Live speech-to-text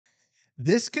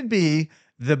This could be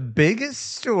the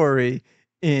biggest story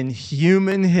in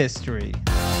human history.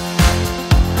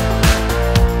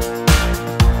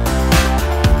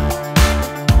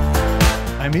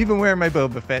 I'm even wearing my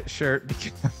Boba Fett shirt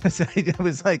because I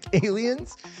was like,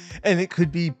 aliens, and it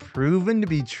could be proven to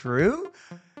be true.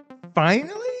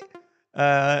 Finally,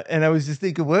 and I was just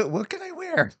thinking, what can I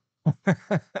wear?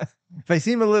 If I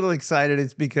seem a little excited,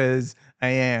 it's because I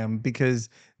am, because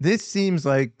this seems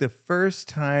like the first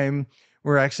time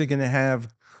we're actually going to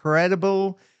have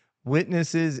credible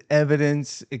witnesses,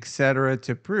 evidence, etc.,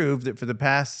 to prove that for the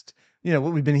past,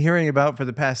 what we've been hearing about for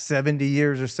the past 70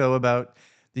 years or so about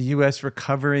the US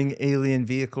recovering alien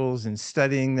vehicles and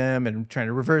studying them and trying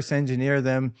to reverse engineer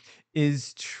them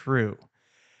is true.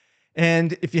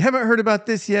 And if you haven't heard about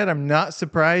this yet, I'm not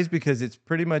surprised because it's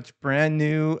pretty much brand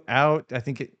new out. I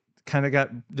think it kind of got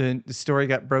the story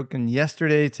got broken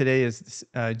yesterday. Today is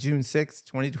June 6th,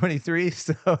 2023.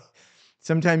 So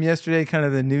sometime yesterday, kind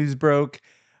of the news broke.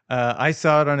 I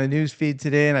saw it on a news feed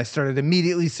today and I started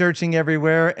immediately searching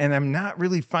everywhere, and I'm not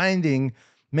really finding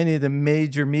many of the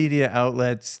major media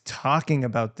outlets talking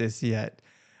about this yet.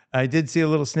 I did see a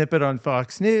little snippet on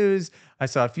Fox News. I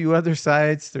saw a few other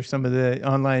sites. There's some of the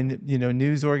online,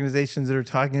 news organizations that are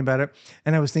talking about it.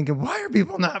 And I was thinking, why are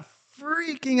people not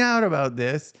freaking out about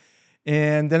this?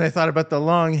 And then I thought about the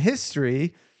long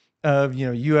history of,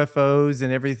 UFOs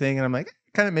and everything. And I'm like,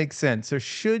 it kind of makes sense. There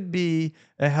should be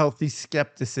a healthy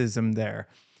skepticism there.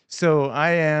 So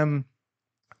I am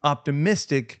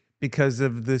optimistic because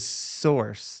of the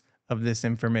source of this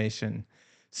information.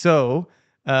 So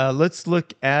let's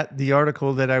look at the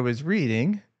article that I was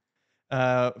reading,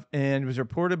 and it was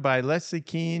reported by Leslie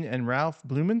Kean and Ralph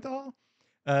Blumenthal.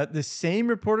 The same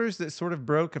reporters that sort of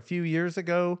broke a few years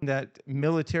ago that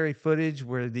military footage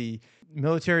where the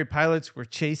military pilots were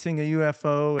chasing a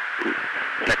UFO.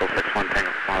 Nickel 6-1 Tango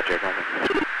Project.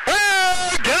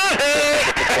 Oh, got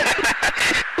it!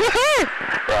 Woohoo!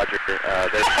 Roger.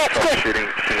 There's troubleshooting.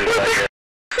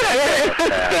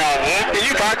 Did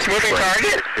you box moving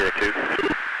target?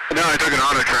 602. No, I took an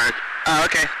auto track. Oh,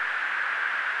 okay.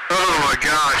 Oh my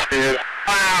gosh, dude.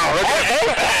 Wow, look at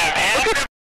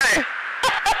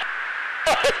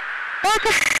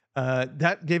that.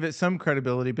 That gave it some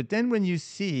credibility, but then when you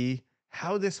see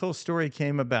how this whole story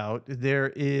came about,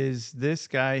 there is this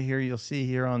guy here. You'll see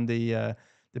here on the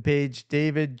page,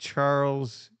 David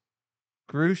Charles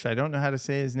Grusch. I don't know how to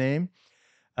say his name,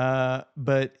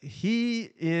 but he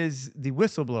is the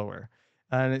whistleblower,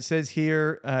 and it says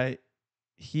here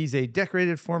he's a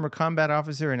decorated former combat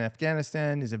officer in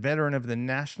Afghanistan. Is a veteran of the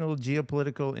National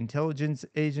Geospatial-Intelligence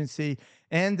Agency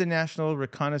and the National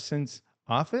Reconnaissance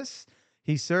Office.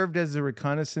 He served as the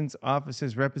Reconnaissance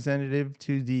Office's representative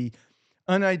to the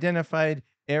Unidentified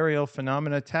Aerial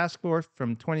Phenomena Task Force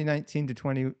from 2019 to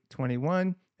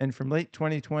 2021, and from late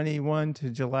 2021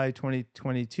 to July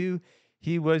 2022,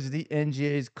 he was the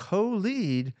NGA's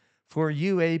co-lead for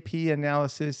UAP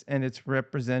analysis and its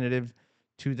representative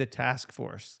to the task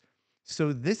force.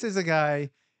 So this is a guy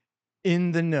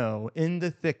in the know, in the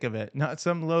thick of it, not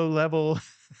some low level,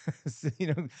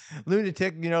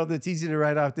 lunatic, that's easy to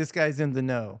write off. This guy's in the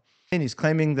know. And he's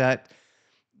claiming that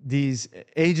these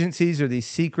agencies or these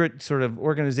secret sort of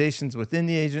organizations within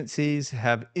the agencies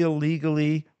have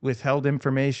illegally withheld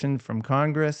information from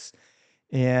Congress.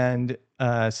 And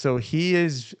so he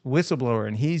is whistleblower,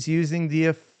 and he's using the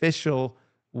official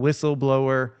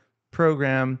whistleblower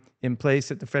program in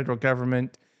place at the federal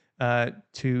government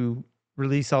to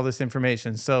release all this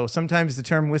information. So sometimes the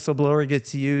term whistleblower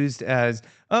gets used as,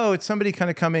 oh, it's somebody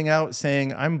kind of coming out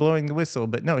saying, I'm blowing the whistle.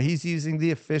 But no, he's using the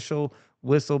official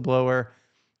whistleblower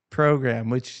program,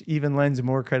 which even lends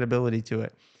more credibility to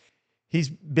it. He's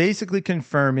basically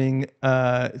confirming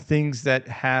things that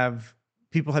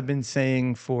people have been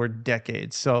saying for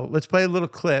decades. So let's play a little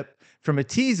clip from a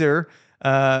teaser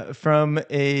from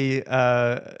a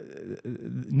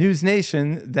News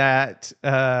Nation that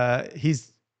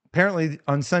he's apparently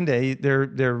on Sunday, they're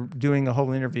doing a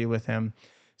whole interview with him.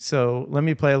 So let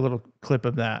me play a little clip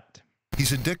of that.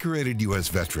 He's a decorated U.S.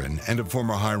 veteran and a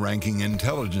former high-ranking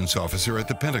intelligence officer at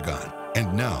the Pentagon.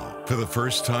 And now, for the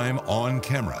first time on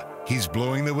camera, he's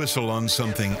blowing the whistle on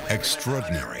something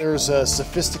extraordinary. There's a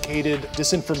sophisticated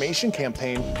disinformation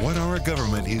campaign. What our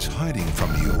government is hiding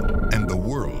from you and the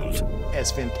world.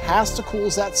 As fantastical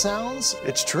as that sounds,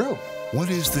 it's true. What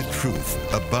is the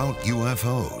truth about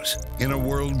UFOs? In a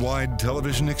worldwide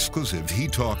television exclusive, he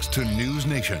talks to News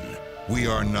Nation. We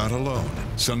are not alone.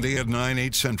 Sunday at 9,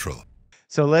 8 Central.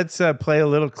 So let's play a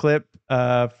little clip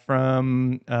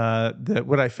from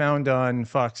what I found on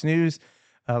Fox News.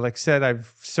 Like I said,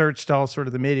 I've searched all sort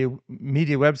of the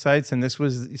media websites, and this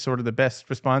was sort of the best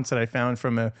response that I found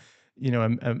from a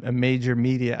major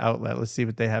media outlet. Let's see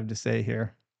what they have to say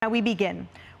here. Now we begin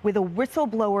with a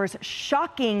whistleblower's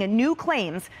shocking new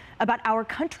claims about our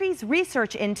country's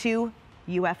research into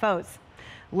UFOs.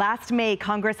 Last May,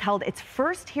 Congress held its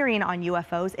first hearing on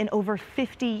UFOs in over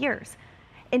 50 years.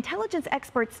 Intelligence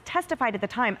experts testified at the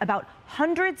time about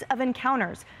hundreds of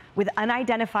encounters with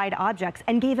unidentified objects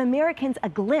and gave Americans a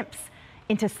glimpse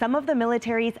into some of the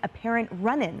military's apparent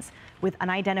run-ins with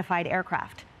unidentified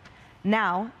aircraft.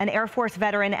 Now, an Air Force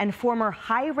veteran and former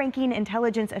high-ranking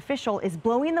intelligence official is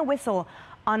blowing the whistle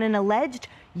on an alleged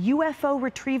UFO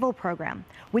retrieval program,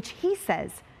 which he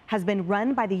says has been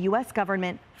run by the U.S.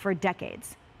 government for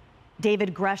decades.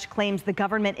 David Grusch claims the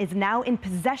government is now in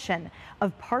possession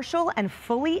of partial and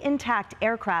fully intact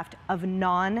aircraft of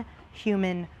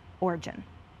non-human origin.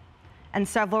 And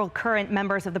several current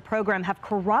members of the program have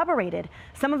corroborated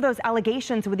some of those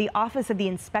allegations with the Office of the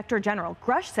Inspector General.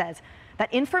 Grusch says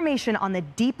that information on the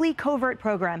deeply covert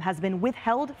program has been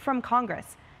withheld from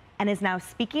Congress and is now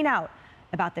speaking out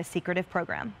about this secretive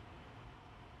program.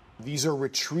 These are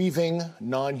retrieving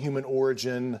non-human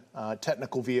origin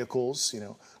technical vehicles,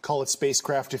 call it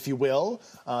spacecraft if you will.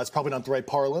 It's probably not the right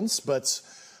parlance, but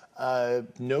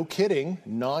no kidding,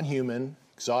 non-human,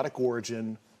 exotic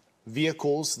origin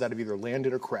vehicles that have either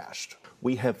landed or crashed.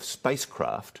 We have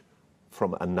spacecraft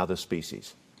from another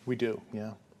species. We do,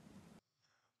 yeah.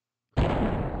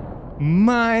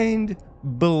 Mind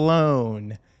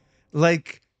blown.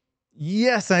 Like,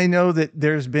 yes, I know that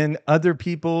there's been other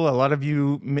people, a lot of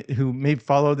you who may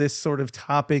follow this sort of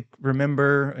topic,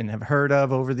 remember and have heard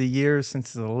of over the years,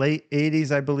 since the late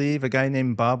 80s, I believe, a guy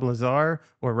named Bob Lazar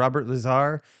or Robert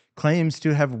Lazar claims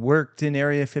to have worked in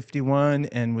Area 51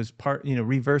 and was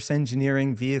reverse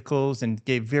engineering vehicles and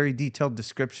gave very detailed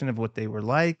description of what they were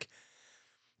like.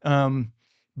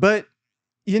 But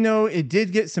it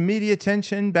did get some media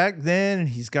attention back then, and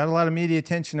he's got a lot of media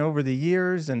attention over the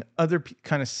years, and other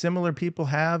kind of similar people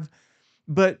have.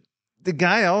 But the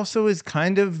guy also is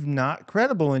kind of not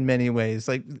credible in many ways.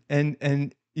 Like,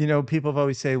 and people have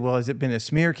always say, well, has it been a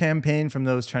smear campaign from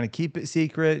those trying to keep it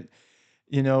secret?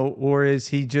 Or is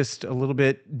he just a little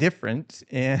bit different?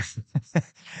 And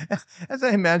as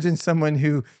I imagine someone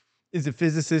who is a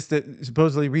physicist that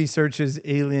supposedly researches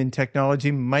alien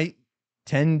technology might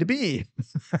tend to be.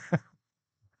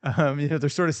 They're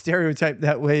sort of stereotyped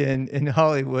that way in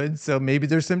Hollywood. So maybe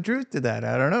there's some truth to that.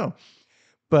 I don't know.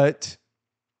 But,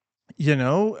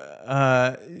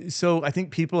 so I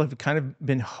think people have kind of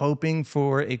been hoping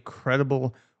for a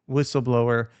credible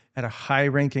whistleblower at a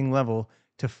high-ranking level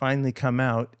to finally come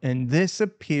out. And this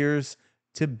appears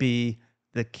to be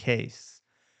the case.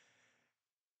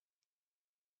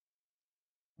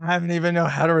 I don't even know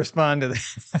how to respond to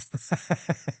this.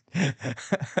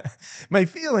 My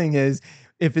feeling is,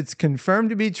 if it's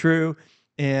confirmed to be true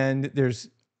and there's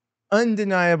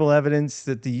undeniable evidence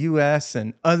that the US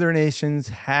and other nations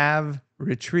have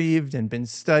retrieved and been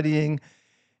studying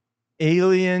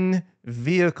alien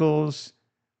vehicles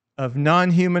of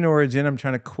non-human origin, I'm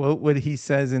trying to quote what he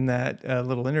says in that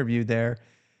little interview there,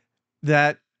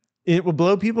 that it will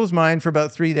blow people's mind for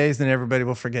about 3 days, then everybody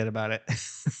will forget about it.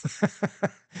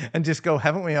 And just go,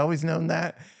 haven't we always known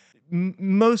that?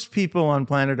 Most people on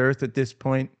planet Earth at this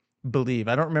point believe,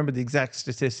 I don't remember the exact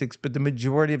statistics, but the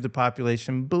majority of the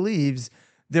population believes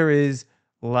there is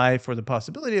life or the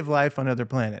possibility of life on other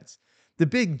planets. The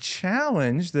big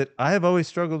challenge that I have always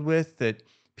struggled with, that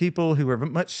people who are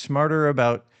much smarter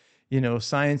about,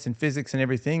 science and physics and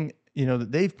everything,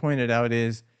 that they've pointed out,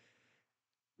 is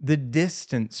the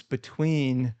distance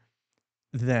between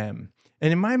them.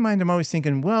 And in my mind, I'm always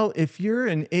thinking, well, if you're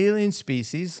an alien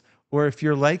species, or if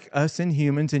you're like us and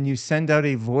humans and you send out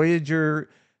a Voyager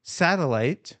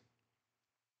satellite,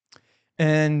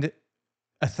 and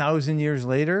 1,000 years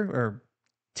later, or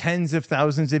tens of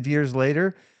thousands of years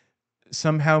later,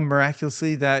 somehow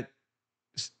miraculously that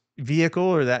vehicle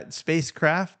or that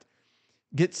spacecraft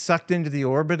gets sucked into the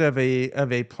orbit of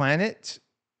a planet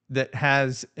that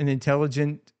has an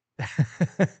intelligent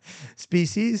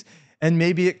species, and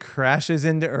maybe it crashes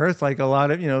into Earth, like a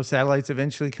lot of, satellites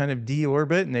eventually kind of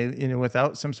deorbit and they,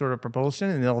 without some sort of propulsion,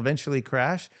 and they'll eventually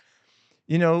crash.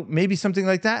 Maybe something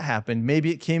like that happened.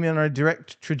 Maybe it came in on a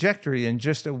direct trajectory and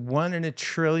just a 1 in a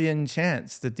trillion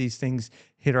chance that these things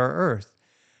hit our Earth.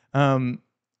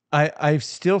 I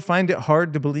still find it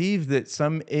hard to believe that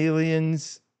some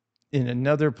aliens in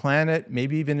another planet,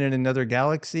 maybe even in another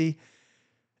galaxy,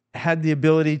 had the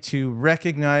ability to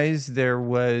recognize there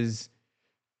was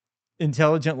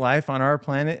intelligent life on our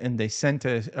planet and they sent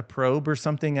a probe or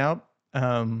something out.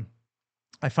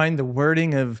 I find the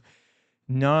wording of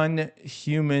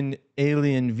non-human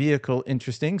alien vehicle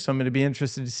interesting. So I'm going to be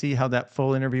interested to see how that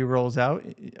full interview rolls out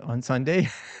on Sunday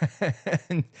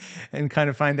and kind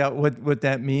of find out what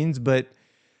that means. But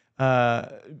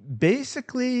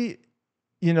basically,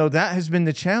 that has been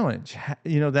the challenge,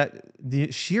 that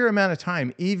the sheer amount of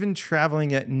time, even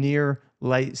traveling at near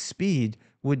light speed,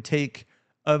 would take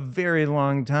a very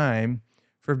long time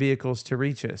for vehicles to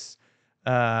reach us.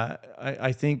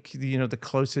 I think the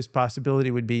closest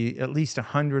possibility would be at least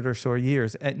 100 or so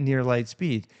years at near light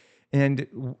speed,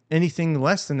 and anything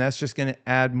less than that's just going to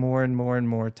add more and more and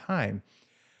more time.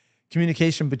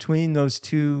 Communication between those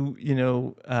two,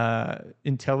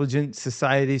 intelligent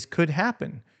societies could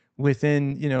happen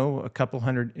within, a couple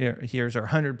hundred years or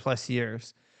 100+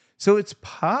 years. So it's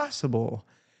possible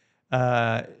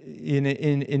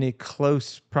in a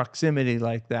close proximity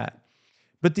like that.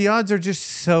 But the odds are just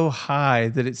so high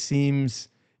that it seems,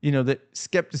 that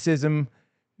skepticism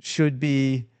should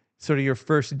be sort of your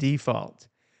first default.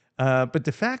 But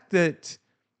the fact that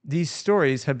these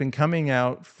stories have been coming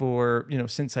out for,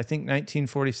 since I think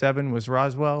 1947 was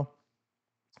Roswell,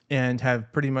 and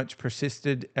have pretty much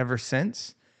persisted ever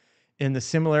since, and the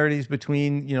similarities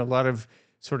between, a lot of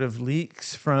sort of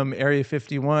leaks from Area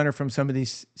 51 or from some of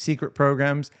these secret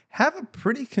programs have a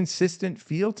pretty consistent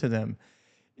feel to them.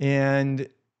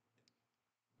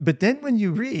 But then when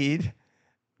you read,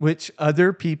 which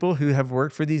other people who have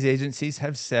worked for these agencies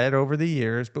have said over the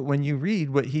years, but when you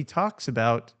read what he talks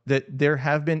about, that there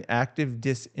have been active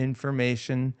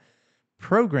disinformation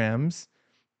programs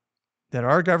that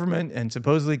our government and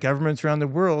supposedly governments around the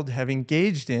world have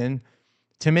engaged in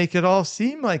to make it all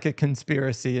seem like a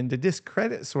conspiracy and to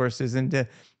discredit sources and to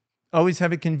always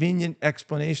have a convenient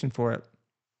explanation for it.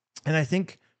 And I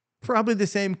think probably the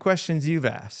same questions you've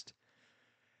asked.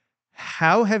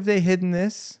 How have they hidden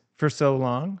this for so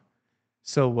long,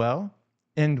 so well,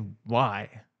 and why?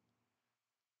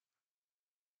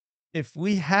 If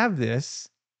we have this,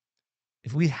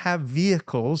 if we have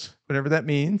vehicles, whatever that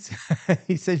means,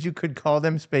 he says you could call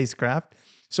them spacecraft.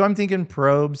 So I'm thinking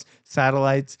probes,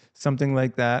 satellites, something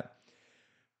like that,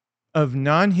 of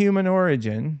non-human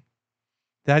origin.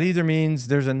 That either means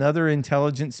there's another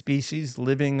intelligent species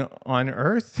living on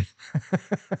Earth.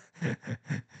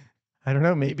 I don't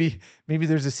know. Maybe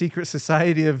there's a secret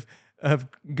society of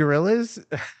gorillas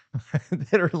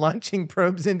that are launching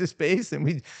probes into space,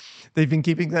 and they've been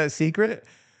keeping that secret.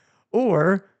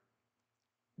 Or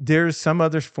there's some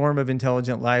other form of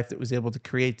intelligent life that was able to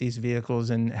create these vehicles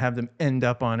and have them end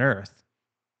up on Earth.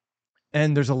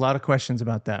 And there's a lot of questions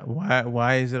about that.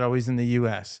 Why is it always in the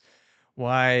U.S.?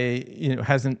 Why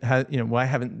why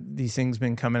haven't these things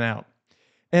been coming out?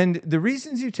 And the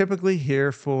reasons you typically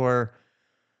hear for,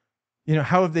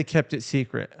 how have they kept it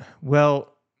secret?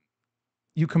 Well,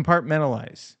 you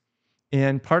compartmentalize.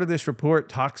 And part of this report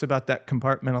talks about that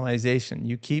compartmentalization.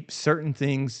 You keep certain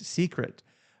things secret.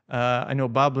 I know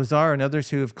Bob Lazar and others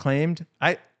who have claimed.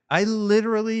 I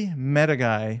literally met a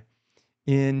guy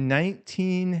in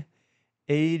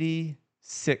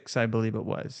 1986, I believe it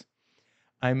was.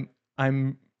 I'm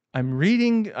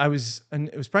reading. It was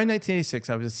probably 1986.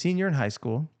 I was a senior in high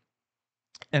school,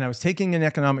 and I was taking an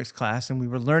economics class, and we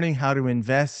were learning how to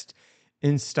invest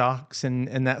in stocks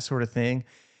and that sort of thing.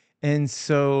 And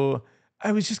so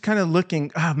I was just kind of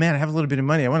looking, oh man, I have a little bit of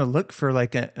money. I want to look for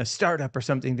like a startup or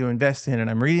something to invest in.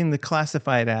 And I'm reading the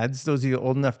classified ads. Those of you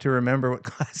old enough to remember what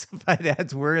classified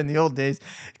ads were in the old days,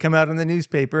 come out in the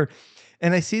newspaper.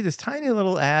 And I see this tiny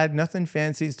little ad, nothing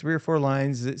fancy, it's 3 or 4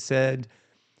 lines that said,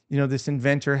 this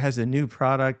inventor has a new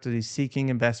product that he's seeking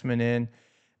investment in.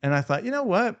 And I thought, you know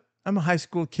what? I'm a high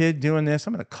school kid doing this.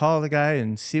 I'm going to call the guy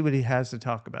and see what he has to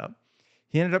talk about.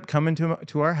 He ended up coming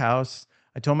to our house.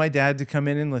 I told my dad to come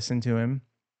in and listen to him.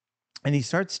 And he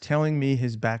starts telling me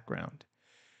his background.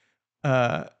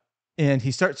 And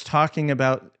he starts talking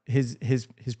about his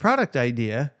product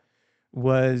idea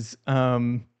was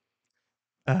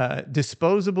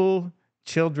disposable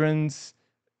children's,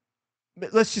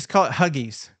 let's just call it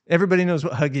Huggies. Everybody knows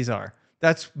what Huggies are.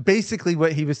 That's basically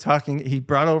what he was talking. He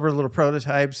brought over little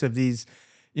prototypes of these,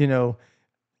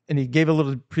 and he gave a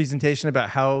little presentation about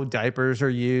how diapers are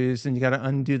used, and you got to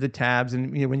undo the tabs.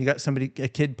 And when you got a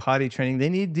kid potty training, they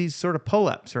need these sort of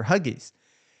pull-ups or Huggies.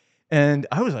 And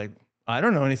I was like, I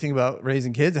don't know anything about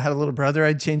raising kids. I had a little brother.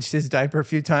 I'd changed his diaper a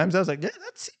few times. I was like, yeah,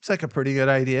 that seems like a pretty good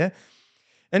idea.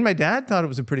 And my dad thought it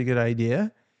was a pretty good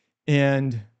idea.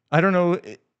 And I don't know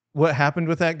what happened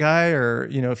with that guy, or,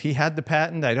 if he had the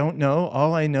patent. I don't know.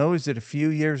 All I know is that a few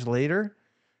years later,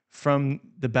 from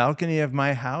the balcony of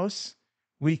my house,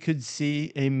 we could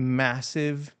see a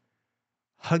massive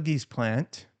Huggies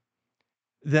plant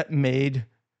that made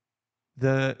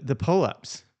the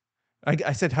pull-ups.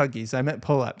 I said Huggies. I meant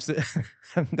pull-ups.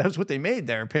 That's what they made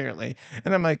there, apparently.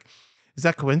 And I'm like, is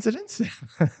that coincidence?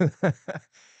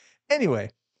 Anyway,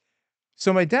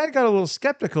 so my dad got a little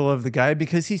skeptical of the guy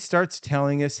because he starts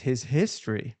telling us his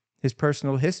history, his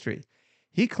personal history.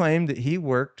 He claimed that he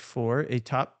worked for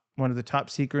one of the top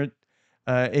secret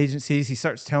agencies. He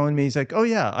starts telling me, he's like, oh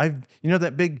yeah,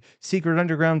 that big secret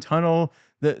underground tunnel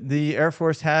that the Air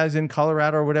Force has in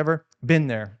Colorado or whatever, been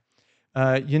there.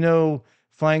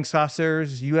 Flying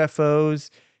saucers, UFOs.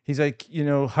 He's like,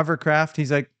 hovercraft.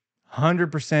 He's like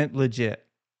 100% legit.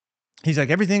 He's like,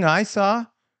 everything I saw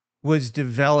was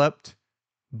developed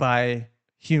by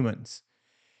humans.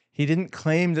 He didn't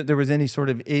claim that there was any sort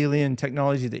of alien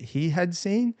technology that he had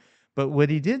seen, but what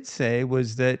he did say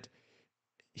was that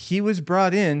he was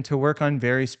brought in to work on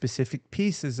very specific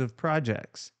pieces of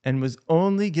projects and was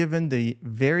only given the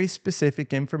very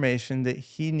specific information that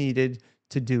he needed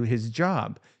to do his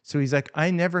job. So he's like,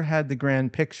 I never had the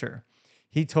grand picture.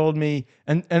 He told me,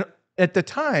 and at the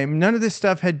time, none of this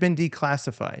stuff had been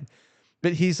declassified,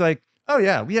 but he's like, oh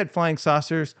yeah, we had flying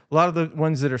saucers. A lot of the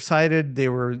ones that are cited, they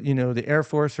were, the Air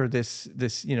Force or this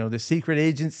the secret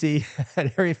agency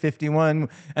at Area 51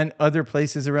 and other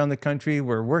places around the country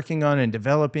were working on and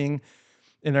developing.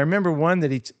 And I remember one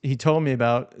that he told me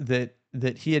about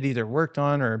that he had either worked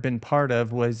on or been part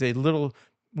of was a little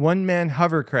one-man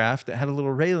hovercraft that had a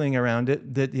little railing around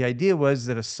it, that the idea was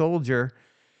that a soldier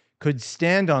could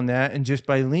stand on that and just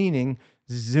by leaning,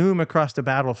 zoom across the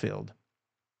battlefield.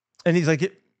 And he's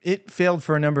like, it failed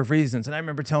for a number of reasons. And I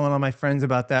remember telling all my friends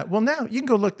about that. Well, now you can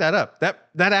go look that up. That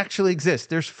actually exists.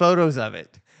 There's photos of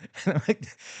it. And I'm like,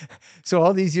 so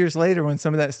all these years later, when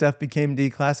some of that stuff became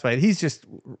declassified, he's just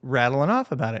rattling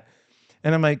off about it.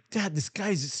 And I'm like, Dad, this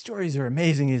guy's stories are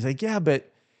amazing. He's like, yeah, but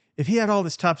if he had all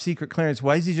this top secret clearance,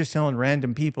 why is he just telling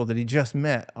random people that he just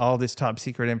met all this top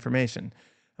secret information?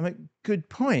 I'm like, good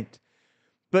point.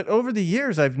 But over the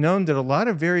years, I've known that a lot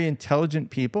of very intelligent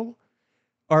people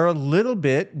are a little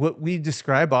bit what we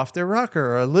describe off their rocker,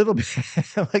 or a little bit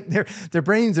like their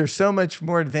brains are so much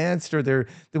more advanced, or the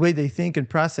way they think and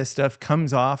process stuff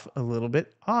comes off a little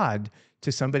bit odd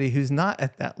to somebody who's not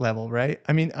at that level, right?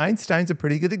 I mean, Einstein's a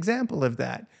pretty good example of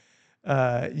that.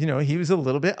 He was a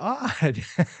little bit odd.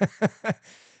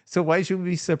 So why should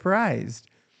we be surprised?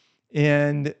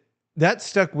 And that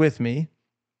stuck with me.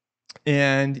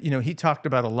 And, he talked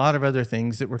about a lot of other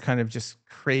things that were kind of just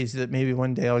crazy that maybe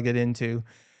one day I'll get into.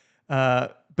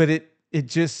 But it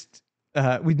just,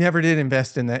 we never did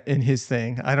invest in his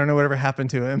thing. I don't know whatever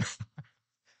happened to him,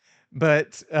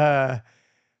 but,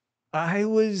 I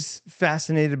was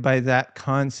fascinated by that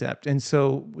concept. And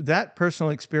so that personal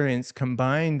experience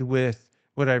combined with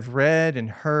what I've read and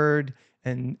heard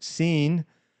and seen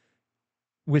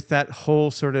with that whole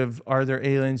sort of, are there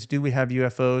aliens? Do we have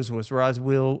UFOs? Was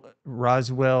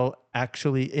Roswell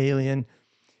actually alien?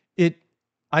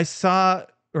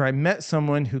 I met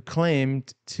someone who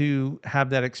claimed to have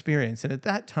that experience. And at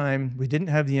that time, we didn't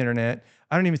have the internet.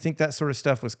 I don't even think that sort of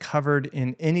stuff was covered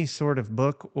in any sort of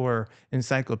book or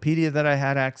encyclopedia that I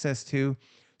had access to.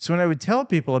 So when I would tell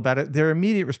people about it, their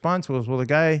immediate response was, well,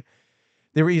 they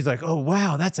were either like, oh,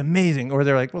 wow, that's amazing. Or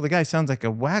they're like, well, the guy sounds like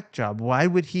a whack job. Why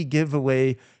would he give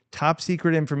away top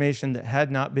secret information that had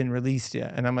not been released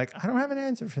yet? And I'm like, I don't have an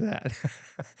answer for that.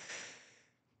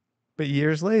 But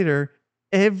years later,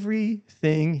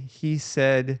 everything he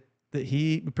said that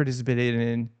he participated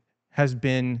in has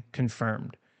been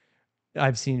confirmed.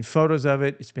 I've seen photos of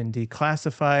it. It's been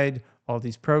declassified, all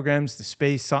these programs,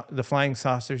 the flying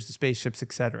saucers, the spaceships,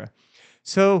 etc.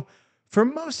 So for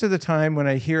most of the time when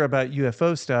I hear about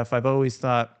UFO stuff, I've always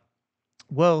thought,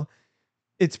 well,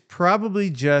 it's probably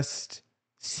just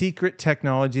secret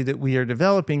technology that we are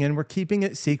developing, and we're keeping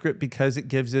it secret because it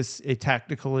gives us a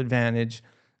tactical advantage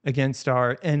against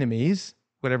our enemies,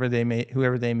 whoever they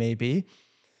may be.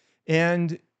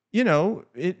 And,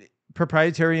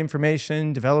 proprietary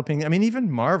information, developing,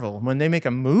 even Marvel, when they make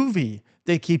a movie,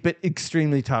 they keep it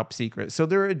extremely top secret. So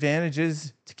there are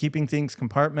advantages to keeping things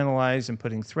compartmentalized and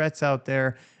putting threats out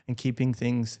there and keeping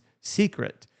things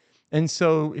secret. And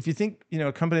so if you think,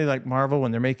 a company like Marvel,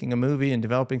 when they're making a movie and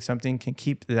developing something, can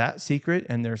keep that secret,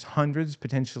 and there's hundreds,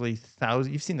 potentially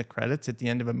thousands, you've seen the credits at the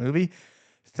end of a movie,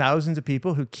 thousands of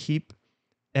people who keep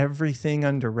everything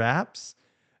under wraps.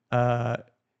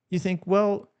 You think,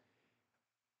 well,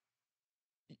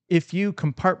 if you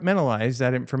compartmentalize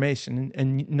that information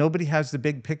and nobody has the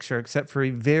big picture except for a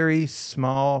very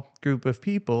small group of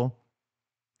people,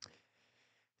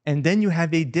 and then you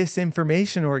have a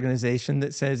disinformation organization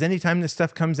that says anytime this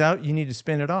stuff comes out, you need to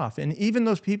spin it off. And even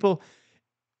those people,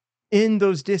 in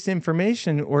those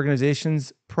disinformation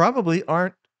organizations probably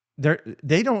aren't there.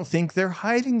 They don't think they're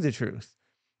hiding the truth.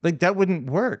 Like that wouldn't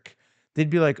work. They'd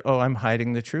be like, oh, I'm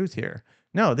hiding the truth here.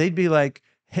 No, they'd be like,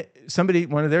 hey, somebody,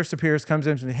 one of their superiors comes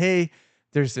in and says, hey,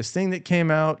 there's this thing that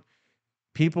came out.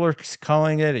 People are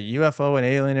calling it a UFO, an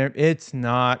alien. It's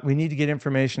not. We need to get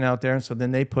information out there. And so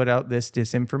then they put out this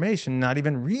disinformation, not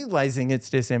even realizing it's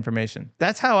disinformation.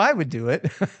 That's how I would do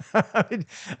it.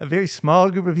 A very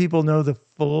small group of people know the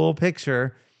full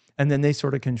picture, and then they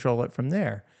sort of control it from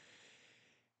there.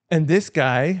 And this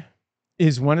guy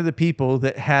is one of the people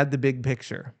that had the big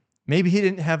picture. Maybe he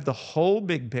didn't have the whole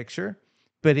big picture,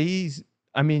 but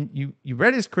you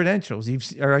read his credentials.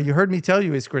 You heard me tell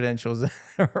you his credentials,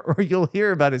 or you'll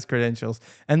hear about his credentials.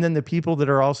 And then the people that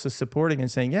are also supporting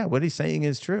and saying, yeah, what he's saying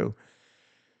is true.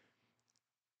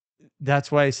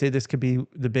 That's why I say this could be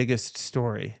the biggest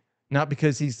story. Not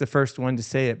because he's the first one to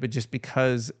say it, but just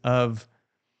because of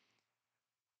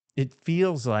it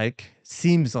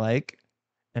seems like,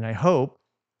 and I hope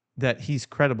that he's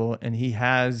credible and he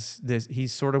has this,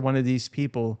 he's sort of one of these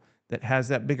people that has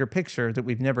that bigger picture that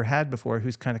we've never had before,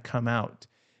 who's kind of come out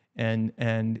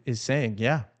and is saying,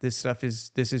 yeah, this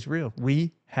is real.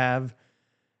 We have,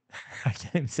 I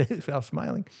can't even say it without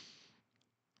smiling.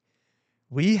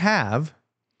 We have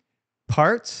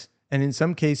parts, and in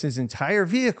some cases, entire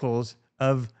vehicles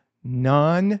of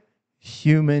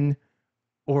non-human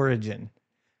origin.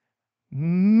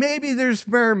 Maybe there's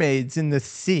mermaids in the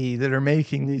sea that are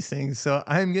making these things. So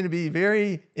I'm going to be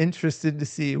very interested to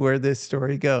see where this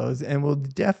story goes. And we'll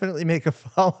definitely make a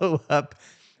follow-up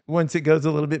once it goes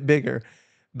a little bit bigger.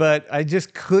 But I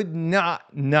just could not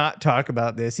talk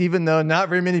about this, even though not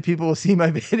very many people will see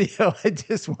my video. I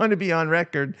just want to be on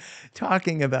record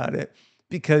talking about it,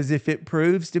 because if it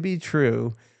proves to be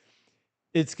true,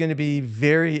 it's going to be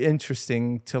very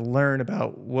interesting to learn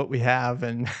about what we have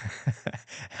and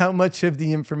how much of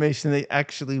the information they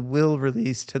actually will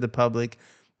release to the public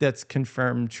that's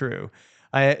confirmed true.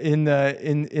 In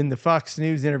the Fox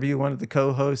News interview, one of the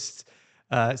co-hosts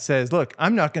says, look,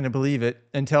 I'm not going to believe it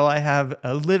until I have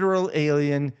a literal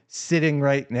alien sitting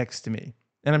right next to me.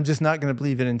 And I'm just not going to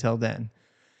believe it until then.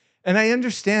 And I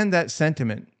understand that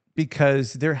sentiment,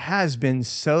 because there has been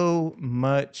so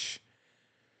much,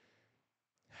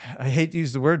 I hate to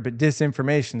use the word, but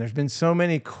disinformation. There's been so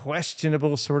many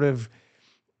questionable sort of,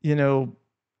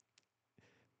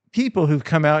 people who've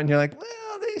come out and you're like,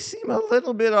 well, they seem a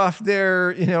little bit off there.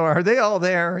 Are they all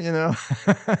there?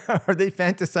 Are they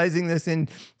fantasizing this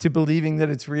into believing that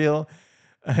it's real?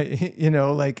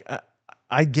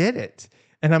 I get it.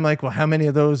 And I'm like, well, how many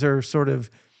of those are sort of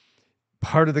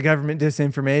part of the government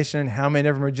disinformation? How many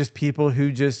of them are just people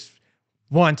who just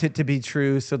want it to be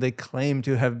true, so they claim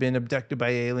to have been abducted by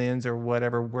aliens or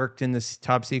whatever, worked in this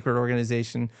top secret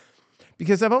organization?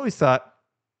 Because I've always thought,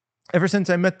 ever since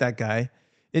I met that guy,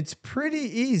 it's pretty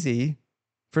easy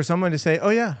for someone to say, oh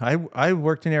yeah, I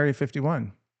worked in Area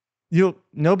 51.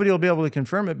 Nobody will be able to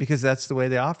confirm it, because that's the way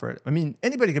they offer it. I mean,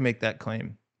 anybody can make that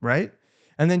claim, right?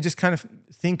 And then just kind of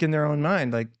think in their own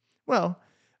mind, like, well,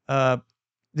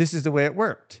 this is the way it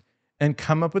worked, and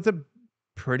come up with a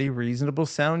pretty reasonable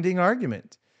sounding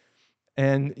argument.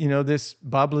 And, this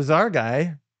Bob Lazar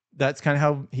guy, that's kind of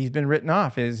how he's been written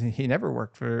off, is he never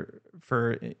worked for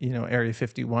Area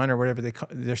 51 or whatever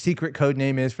their secret code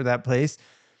name is for that place.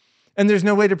 And there's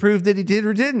no way to prove that he did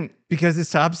or didn't, because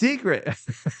it's top secret.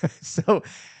 So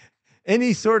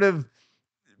any sort of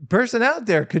person out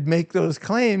there could make those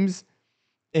claims.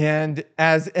 And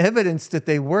as evidence that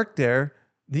they worked there,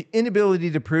 the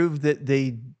inability to prove that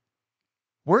they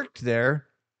worked there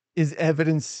is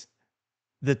evidence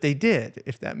that they did,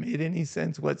 if that made any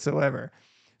sense whatsoever.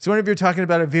 So whenever you're talking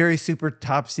about a very super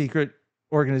top secret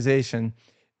organization,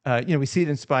 we see it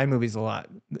in spy movies a lot.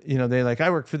 They like, I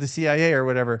work for the CIA or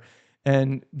whatever,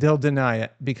 and they'll deny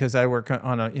it because I work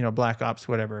on a, black ops,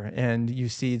 whatever. And you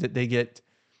see that they get,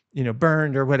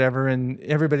 burned or whatever. And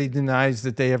everybody denies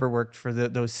that they ever worked for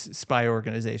those spy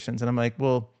organizations. And I'm like,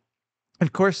 well,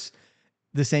 of course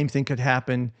the same thing could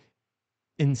happen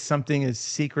in something as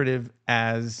secretive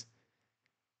as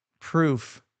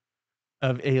proof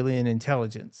of alien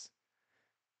intelligence.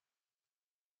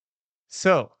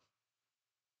 So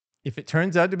if it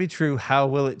turns out to be true, how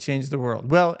will it change the world?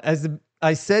 Well, as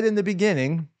I said in the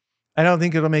beginning, I don't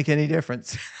think it'll make any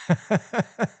difference. I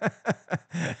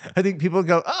think people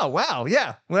go, oh, wow,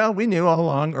 yeah, well, we knew all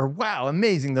along, or wow,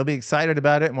 amazing. They'll be excited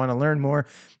about it and want to learn more.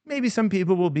 Maybe some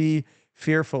people will be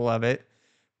fearful of it,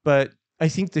 but I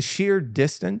think the sheer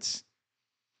distance,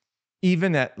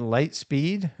 even at light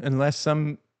speed, unless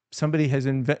somebody has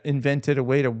invented a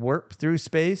way to warp through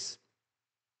space,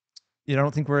 I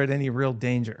don't think we're at any real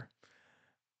danger.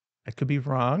 I could be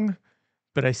wrong,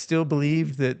 but I still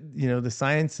believe that, the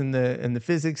science and the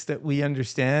physics that we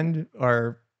understand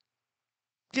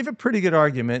give a pretty good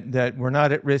argument that we're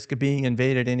not at risk of being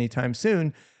invaded anytime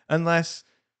soon, unless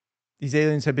these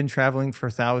aliens have been traveling for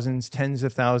thousands, tens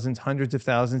of thousands, hundreds of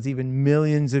thousands, even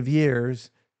millions of years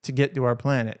to get to our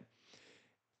planet.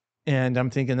 And I'm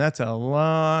thinking that's a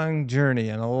long journey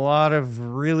and a lot of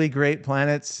really great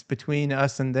planets between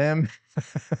us and them.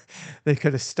 They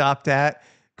could have stopped at,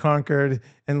 conquered,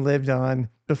 and lived on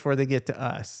before they get to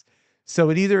us. So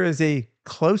it either is a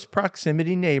close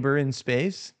proximity neighbor in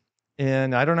space,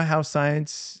 and I don't know how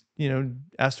science,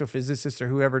 astrophysicists or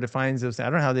whoever defines those, I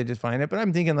don't know how they define it, but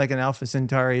I'm thinking like an Alpha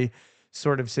Centauri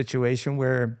sort of situation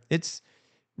where it's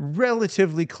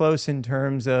relatively close in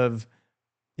terms of,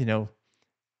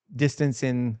 distance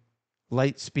in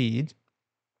light speed.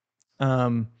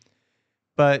 But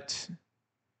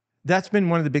that's been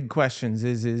one of the big questions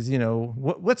is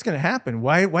what's going to happen?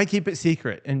 Why keep it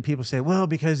secret? And people say, well,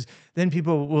 because then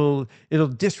it'll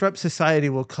disrupt society,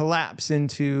 will collapse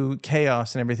into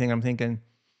chaos and everything. I'm thinking,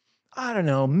 I don't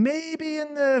know, maybe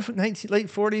in the late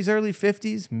 40s, early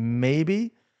 50s,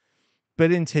 maybe.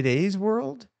 But in today's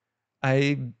world,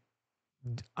 I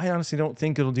honestly don't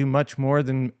think it'll do much more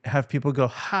than have people go,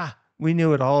 ha, we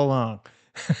knew it all along.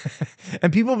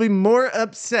 And people will be more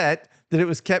upset that it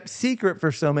was kept secret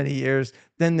for so many years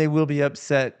than they will be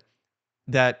upset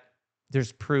that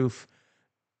there's proof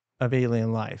of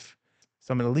alien life.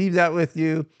 So I'm going to leave that with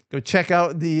you. Go check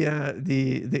out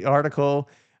the article.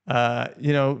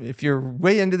 If you're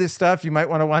way into this stuff, you might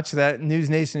want to watch that News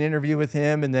Nation interview with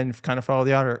him and then kind of follow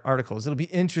the other articles. It'll be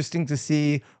interesting to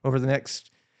see over the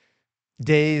next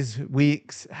days,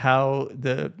 weeks, how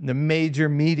the major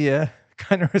media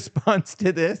kind of responds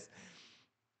to this.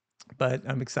 But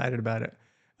I'm excited about it.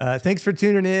 Thanks for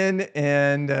tuning in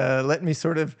and letting me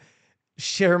sort of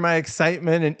share my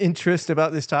excitement and interest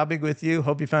about this topic with you.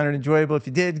 Hope you found it enjoyable. If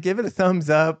you did, give it a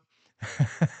thumbs up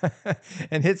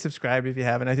and hit subscribe if you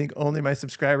haven't. I think only my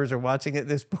subscribers are watching at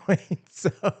this point.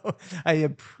 So I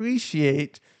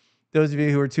appreciate those of you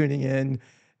who are tuning in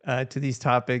to these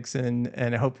topics, and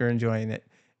I hope you're enjoying it.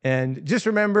 And just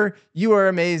remember, you are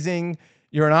amazing.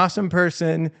 You're an awesome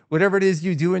person. Whatever it is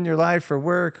you do in your life for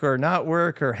work or not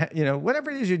work or, whatever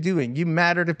it is you're doing, you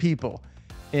matter to people.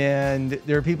 And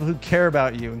there are people who care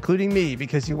about you, including me,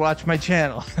 because you watch my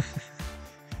channel.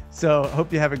 So I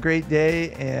hope you have a great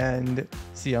day and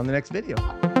see you on the next video.